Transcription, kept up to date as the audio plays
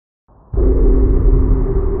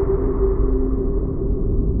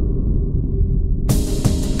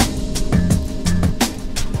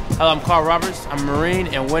Hello, I'm Carl Roberts. I'm a Marine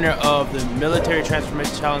and winner of the Military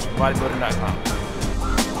Transformation Challenge for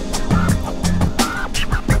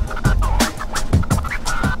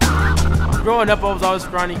Bodybuilding.com. Growing up, I was always a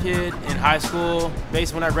scrawny kid. In high school,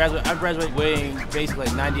 basically when I graduated weighing basically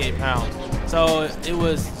like 98 pounds. So it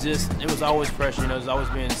was always pressure, you know, it was always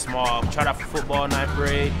being small. Tried out for football in 9th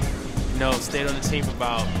grade, you know, stayed on the team for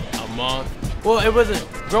about a month. Well,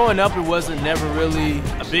 growing up, it wasn't never really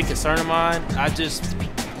a big concern of mine. I just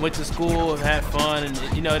went to school, had fun, and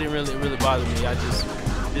you know, it didn't really bother me. I just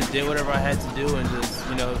did whatever I had to do and just,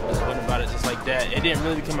 you know, just went about it just like that. It didn't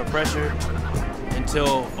really become a pressure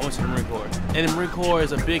until I went to the Marine Corps. And the Marine Corps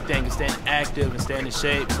is a big thing, staying active and staying in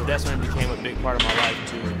shape, so that's when it became a big part of my life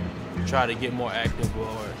to try to get more active or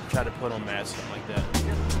try to put on mass, something like that.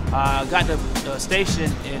 I got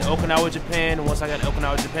stationed in Okinawa, Japan, and once I got to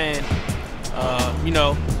Okinawa, Japan, you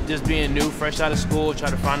know, just being new, fresh out of school,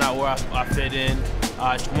 trying to find out where I fit in.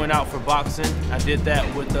 I went out for boxing. I did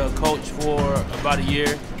that with the coach for about a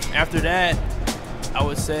year. After that, I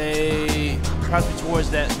would say probably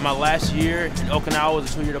towards my last year in Okinawa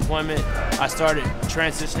was a 2-year deployment. I started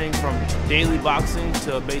transitioning from daily boxing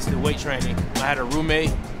to basically weight training. I had a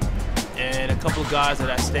roommate and a couple of guys that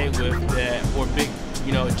I stayed with that were big,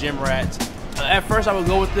 you know, gym rats. At first I would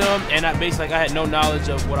go with them and I had no knowledge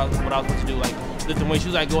of what I was supposed to do, like lifting weights.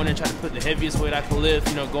 Usually I go in there and try to put the heaviest weight I could lift,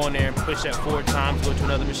 you know, go in there and push that 4 times, go to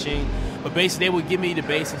another machine. But basically they would give me the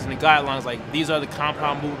basics and the guidelines, like these are the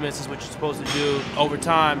compound movements, this is what you're supposed to do. Over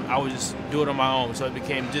time, I would just do it on my own. So it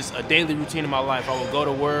became just a daily routine in my life. I would go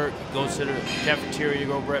to work, go to the cafeteria,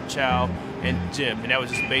 go grab chow, and gym. And that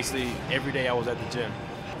was just basically every day I was at the gym.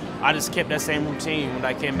 I just kept that same routine. When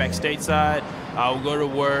I came back stateside, I would go to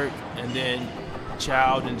work and then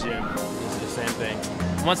chow and gym. It's the same thing.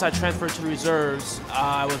 Once I transferred to the reserves,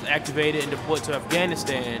 I was activated and deployed to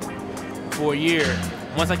Afghanistan for a year.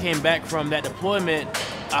 Once I came back from that deployment,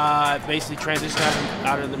 I basically transitioned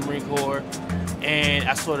out of the Marine Corps, and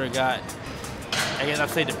I sort of got, I guess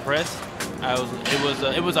I'd say, depressed.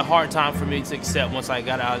 It was a hard time for me to accept once I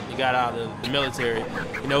got out of the military.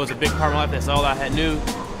 You know, it was a big part of my life. That's all I had knew,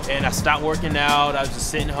 and I stopped working out. I was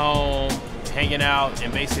just sitting home, hanging out,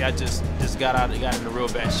 and basically I just got into real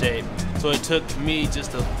bad shape. So it took me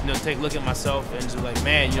just to, you know, take a look at myself and just like,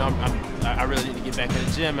 man, you know, I really need to get back in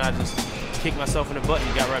the gym. And I just kicked myself in the butt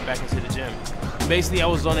and got right back into the gym. Basically, I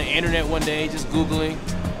was on the internet one day just Googling,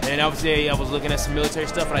 and obviously I was looking at some military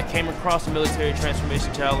stuff, and I came across the Military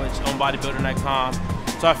Transformation Challenge on Bodybuilding.com.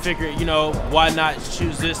 So I figured, you know, why not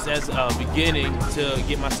choose this as a beginning to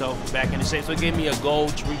get myself back into shape. So it gave me a goal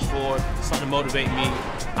to reach for, something to motivate me.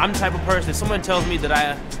 I'm the type of person, if someone tells me that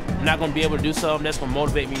I'm not going to be able to do something, that's going to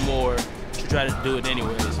motivate me more to try to do it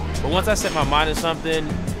anyways. But once I set my mind on something,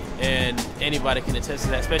 and anybody can attest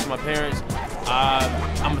to that, especially my parents,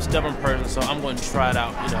 I'm a stubborn person, so I'm going to try it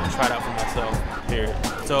out, you know, try it out for myself, period.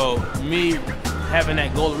 So me having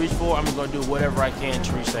that goal to reach for, I'm going to do whatever I can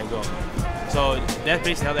to reach that goal. So that's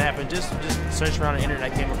basically how that happened. Just searching around the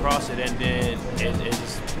internet, I came across it, and then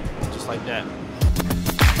it's just like that.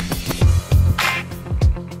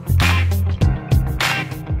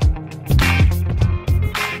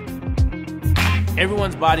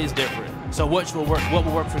 Everyone's body is different. So what will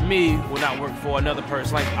work for me will not work for another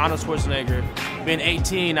person. Like Arnold Schwarzenegger, being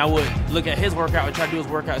 18, I would look at his workout and try to do his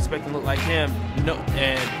workout expecting to look like him. No,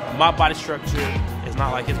 and my body structure is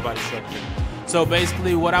not like his body structure. So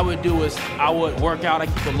basically what I would do is I would work out, I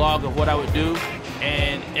keep a log of what I would do,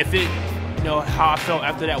 and if it, you know, how I felt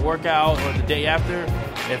after that workout or the day after,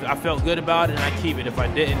 if I felt good about it, and I keep it. If I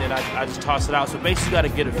didn't, then I just toss it out. So basically you got to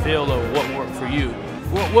get a feel of what worked for you.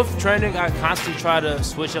 With training, I constantly try to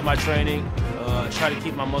switch up my training, try to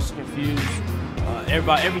keep my muscles confused.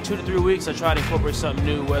 Every 2 to 3 weeks, I try to incorporate something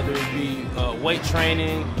new, whether it be weight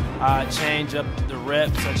training, I change up the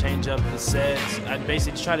reps, I change up the sets. I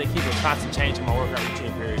basically try to keep a constant change in my workout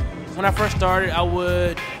routine, period. When I first started, I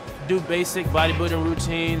would do basic bodybuilding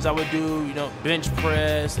routines. I would do, you know, bench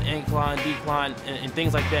press, incline, decline, and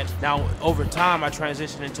things like that. Now, over time, I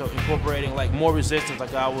transitioned into incorporating like more resistance.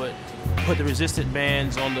 Like I would put the resistant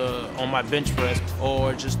bands on my bench press,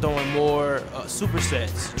 or just throwing more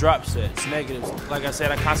supersets, drop sets, negatives. Like I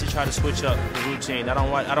said, I constantly try to switch up the routine. I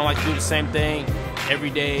don't like to do the same thing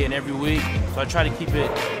every day and every week. So I try to keep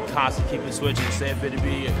it constant, keep it switching. Say if it'd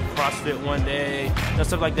be CrossFit one day, you know,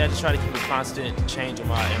 stuff like that. Just try to keep a constant change in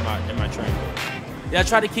my training. Yeah, I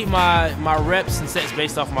try to keep my reps and sets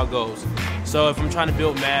based off my goals. So if I'm trying to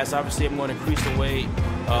build mass, obviously I'm going to increase the weight,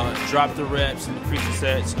 drop the reps and decrease the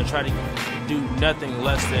sets. I try to do nothing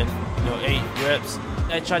less than 8 reps.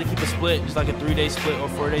 I try to keep a split, just like a 3-day split or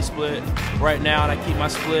 4-day split. Right now, and I keep my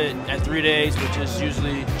split at 3 days, which is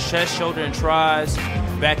usually chest, shoulder, and tries,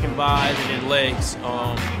 back and bis, and then legs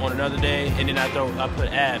on another day. And then I put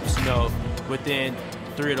abs, within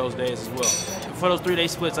 3 of those days as well. For those 3-day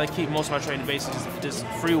splits, I keep most of my training basics just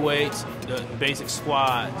free weights, the basic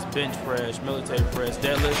squats, bench press, military press,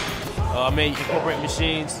 deadlift. I may incorporate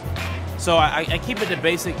machines. So I keep it the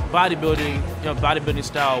basic bodybuilding, bodybuilding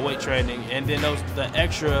style weight training, and then the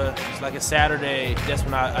extra, it's like a Saturday, that's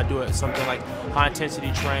when I do it, something like high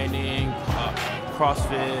intensity training,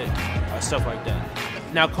 CrossFit, stuff like that.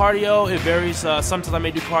 Now cardio, it varies. Sometimes I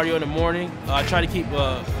may do cardio in the morning. I try to keep,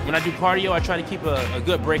 when I do cardio, I try to keep a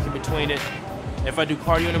good break in between it. If I do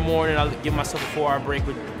cardio in the morning, I'll give myself a 4-hour break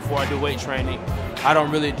before I do weight training. I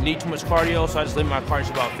don't really need too much cardio, so I just limit my cardio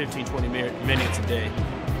to about 15-20 minutes a day.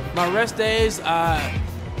 My rest days, I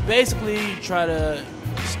basically try to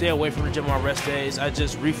stay away from the gym on rest days. I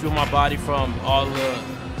just refuel my body from all the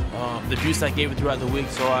abuse I gave it throughout the week.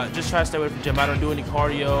 So I just try to stay away from the gym. I don't do any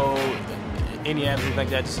cardio, any abs like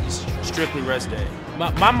that, just strictly rest day.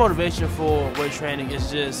 My motivation for weight training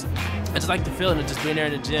is I just like the feeling of just being there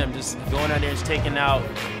in the gym, just going out there and just taking out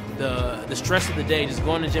the stress of the day, just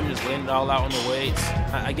going to the gym and just laying it all out on the weights.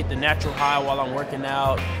 I get the natural high while I'm working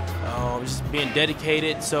out. Just being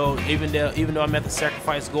dedicated. So even though I'm at the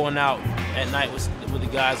sacrifice going out at night with the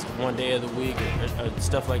guys one day of the week or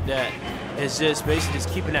stuff like that, it's just basically just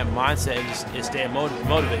keeping that mindset and just staying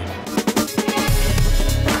motivated.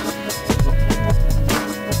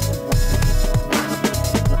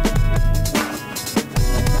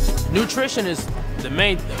 Nutrition is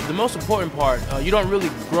the most important part. You don't really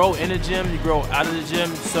grow in the gym, you grow out of the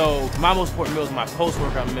gym. So my most important meal is my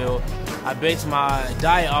post-workout meal. I base my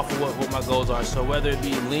diet off of what my goals are. So whether it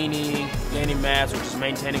be leaning, gaining mass, or just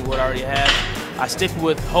maintaining what I already have, I stick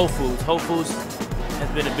with whole foods. Whole foods has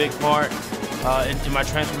been a big part in my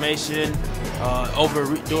transformation.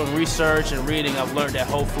 Doing research and reading, I've learned that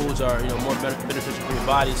whole foods are more beneficial for your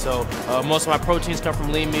body. So most of my proteins come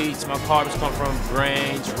from lean meats. My carbs come from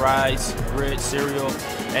grains, rice, grits, cereal,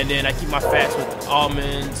 and then I keep my fats with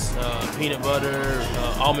almonds, peanut butter,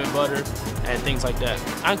 almond butter, and things like that.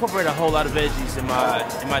 I incorporate a whole lot of veggies in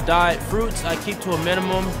my diet. Fruits I keep to a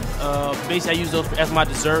minimum. Basically, I use those as my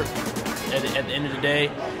dessert at the end of the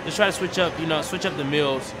day. Just try to switch up the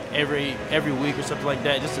meals every week or something like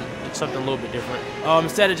that, just something a little bit different.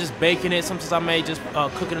 Instead of just baking it, sometimes I may just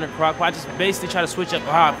cook it in a crock pot. I just basically try to switch up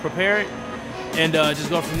how I prepare it and just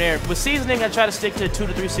go from there. With seasoning, I try to stick to 2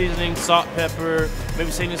 to 3 seasonings: salt, pepper, maybe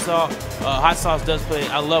seasoning salt. Hot sauce does play.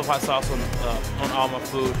 I love hot sauce on all my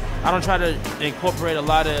food. I don't try to incorporate a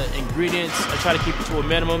lot of ingredients. I try to keep it to a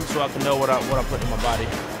minimum so I can know what I'm putting in my body.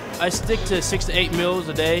 I stick to 6 to 8 meals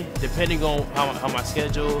a day, depending on how my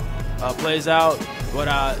schedule plays out. But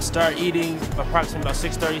I start eating approximately about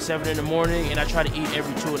 6:30, 7 in the morning, and I try to eat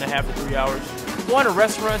every 2.5 to 3 hours. Going to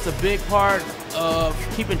restaurants, a big part of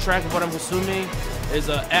keeping track of what I'm consuming is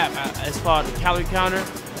an app. It's called the Calorie Counter.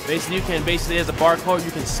 Basically, as a barcode,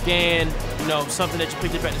 you can scan, something that you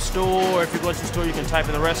picked up at the store. Or if you're going to the store, you can type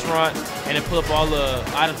in the restaurant and then pull up all the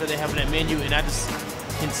items that they have in that menu, and I just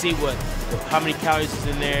can see how many calories is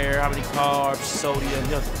in there, how many carbs, sodium,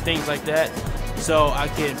 things like that. So I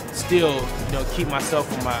can still, keep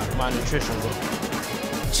myself on my nutrition goal.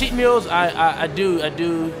 Cheat meals, I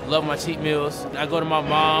do love my cheat meals. I go to my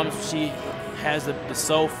mom's. She has the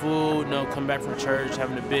soul food. Come back from church,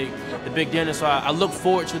 having the big dinner. So I look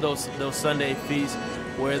forward to those Sunday feasts,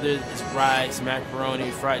 whether it's rice,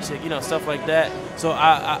 macaroni, fried chicken, stuff like that. So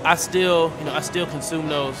I still consume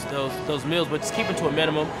those meals, but just keep it to a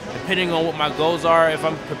minimum, depending on what my goals are. If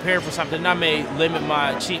I'm prepared for something, I may limit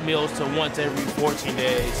my cheat meals to once every 14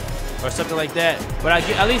 days or something like that. But I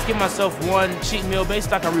at least give myself one cheat meal,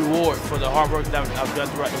 basically like a reward for the hard work that I've done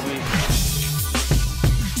throughout the week.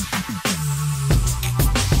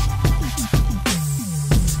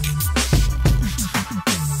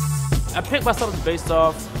 I pick my supplements based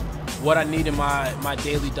off what I need in my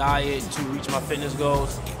daily diet to reach my fitness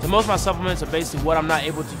goals. So most of my supplements are basically what I'm not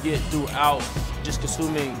able to get throughout just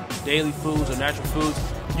consuming daily foods or natural foods.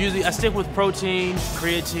 Usually I stick with protein,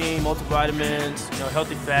 creatine, multivitamins,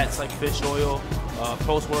 healthy fats like fish oil,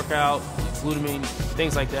 post-workout, glutamine,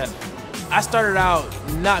 things like that. I started out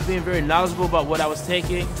not being very knowledgeable about what I was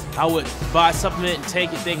taking. I would buy a supplement and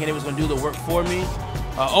take it thinking it was going to do the work for me.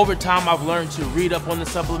 Over time, I've learned to read up on the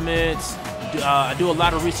supplements. I do a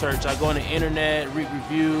lot of research. I go on the internet, read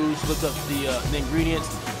reviews, look up the ingredients.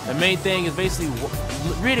 The main thing is basically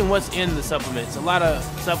reading what's in the supplements. A lot of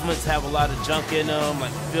supplements have a lot of junk in them,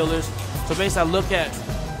 like fillers. So basically, I look at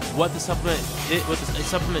what the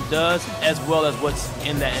supplement does, as well as what's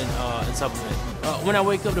in that supplement. When I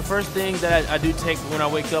wake up, the first thing that I do take when I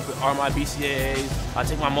wake up are my BCAAs. I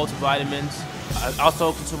take my multivitamins. I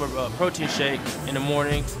also consume a protein shake in the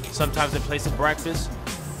morning, sometimes in place of breakfast.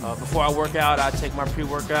 Before I work out, I take my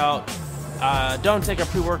pre-workout. I don't take a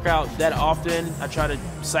pre-workout that often. I try to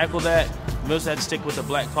cycle that. Mostly I stick with the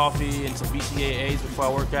black coffee and some BCAAs before I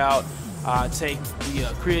work out. I take the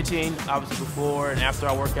creatine, obviously before and after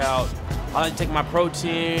I work out. I like to take my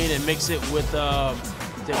protein and mix it with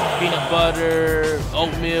peanut butter,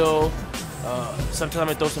 oatmeal.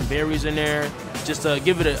 Sometimes I throw some berries in there, just to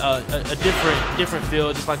give it a different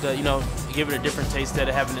feel, just like give it a different taste instead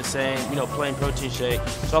of having the same plain protein shake.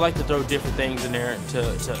 So I like to throw different things in there to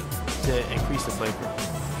increase the flavor.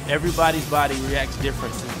 Everybody's body reacts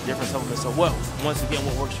different to different supplements. So once again,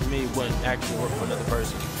 what works for me wouldn't actually work for another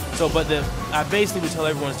person. So, I basically would tell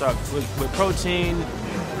everyone to start with protein,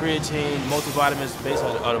 creatine, multivitamins.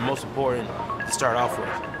 Basically, are the most important to start off with.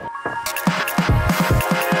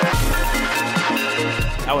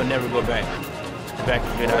 I would never go back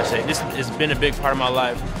to the United States. This has been a big part of my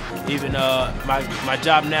life. Even my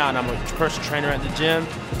job now, and I'm a personal trainer at the gym,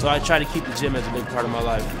 so I try to keep the gym as a big part of my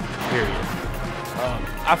life, period.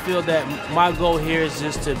 I feel that my goal here is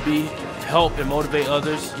just to help and motivate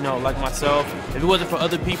others, like myself. If it wasn't for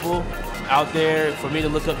other people out there for me to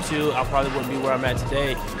look up to, I probably wouldn't be where I'm at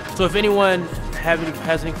today. So if anyone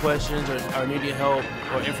has any questions or need help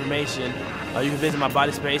or information, you can visit my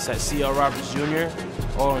body space at CL Roberts Jr.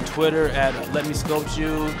 or on Twitter at Let Me Sculpt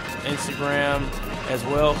You, Instagram as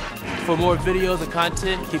well. For more videos and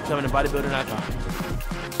content, keep coming to Bodybuilding.com.